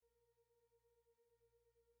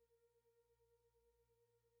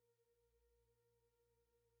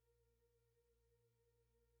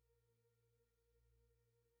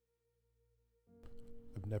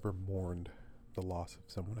never mourned the loss of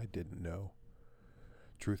someone I didn't know.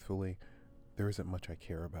 Truthfully, there isn't much I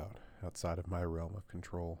care about outside of my realm of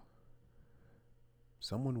control.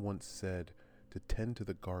 Someone once said to tend to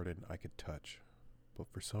the garden I could touch, but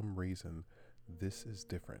for some reason, this is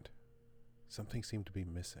different. Something seemed to be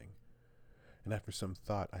missing, and after some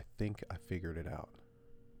thought, I think I figured it out.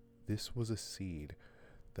 This was a seed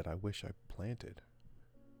that I wish I planted.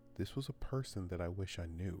 This was a person that I wish I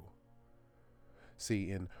knew.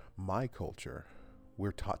 See, in my culture,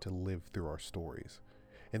 we're taught to live through our stories.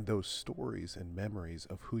 And those stories and memories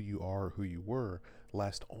of who you are or who you were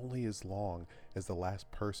last only as long as the last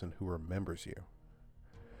person who remembers you.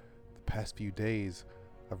 The past few days,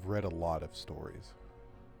 I've read a lot of stories.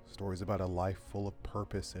 Stories about a life full of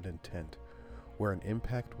purpose and intent, where an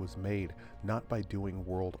impact was made not by doing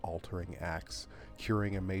world-altering acts,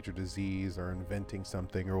 curing a major disease, or inventing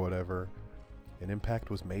something or whatever. An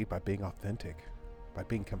impact was made by being authentic, by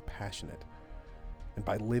being compassionate, and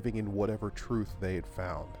by living in whatever truth they had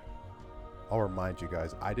found. I'll remind you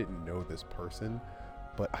guys, I didn't know this person,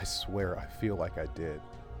 but I swear I feel like I did.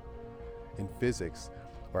 In physics,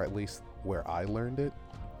 or at least where I learned it,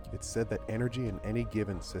 it's said that energy in any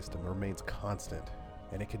given system remains constant,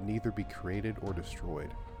 and it can neither be created or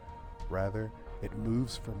destroyed. Rather, it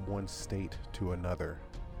moves from one state to another.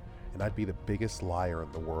 And I'd be the biggest liar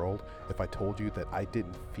in the world if I told you that I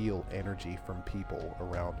didn't feel energy from people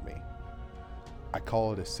around me. I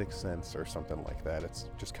call it a sixth sense or something like that. It's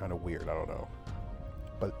just kind of weird, I don't know.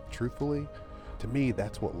 But truthfully, to me,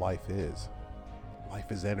 that's what life is. Life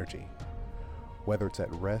is energy. Whether it's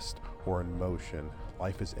at rest or in motion,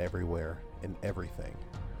 life is everywhere and everything.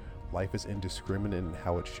 Life is indiscriminate in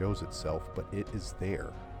how it shows itself, but it is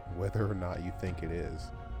there, whether or not you think it is.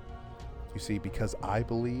 You see, because I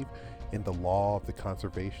believe in the law of the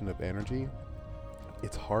conservation of energy,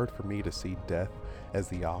 it's hard for me to see death as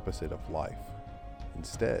the opposite of life.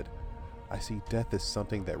 Instead, I see death as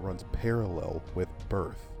something that runs parallel with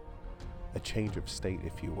birth, a change of state,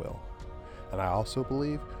 if you will. And I also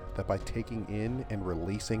believe that by taking in and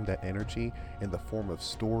releasing that energy in the form of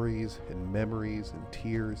stories and memories and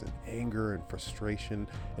tears and anger and frustration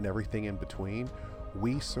and everything in between,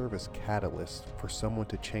 we serve as catalysts for someone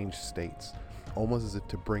to change states, almost as if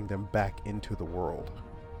to bring them back into the world.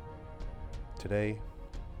 Today,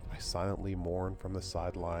 I silently mourn from the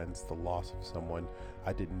sidelines the loss of someone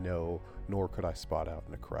I didn't know, nor could I spot out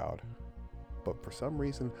in a crowd. But for some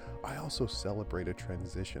reason, I also celebrate a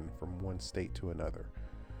transition from one state to another.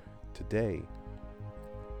 Today,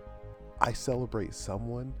 I celebrate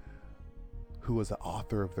someone who is the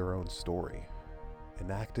author of their own story,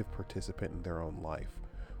 an active participant in their own life,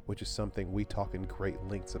 which is something we talk in great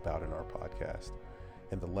lengths about in our podcast.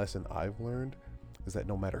 And the lesson I've learned is that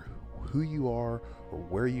no matter who you are or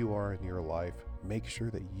where you are in your life, make sure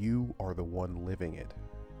that you are the one living it.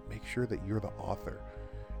 Make sure that you're the author.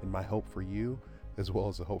 And my hope for you, as well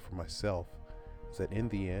as a hope for myself, is that in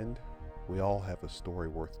the end, we all have a story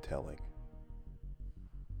worth telling.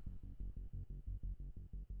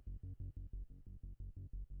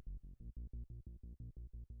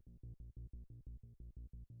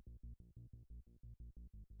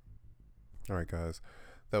 All right, guys,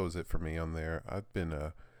 that was it for me on there. I've been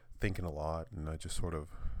thinking a lot, and I just sort of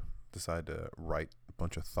decided to write a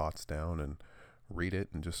bunch of thoughts down and read it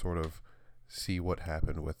and just sort of see what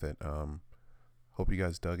happened with it. Hope you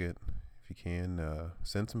guys dug it. If you can,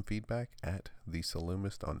 send some feedback at The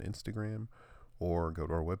Salumist on Instagram, or go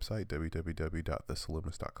to our website,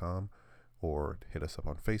 www.thesalumist.com, or hit us up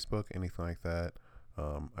on Facebook, anything like that.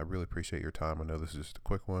 I really appreciate your time. I know this is just a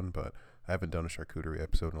quick one, but I haven't done a charcuterie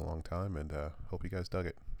episode in a long time, and hope you guys dug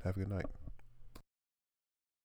it. Have a good night.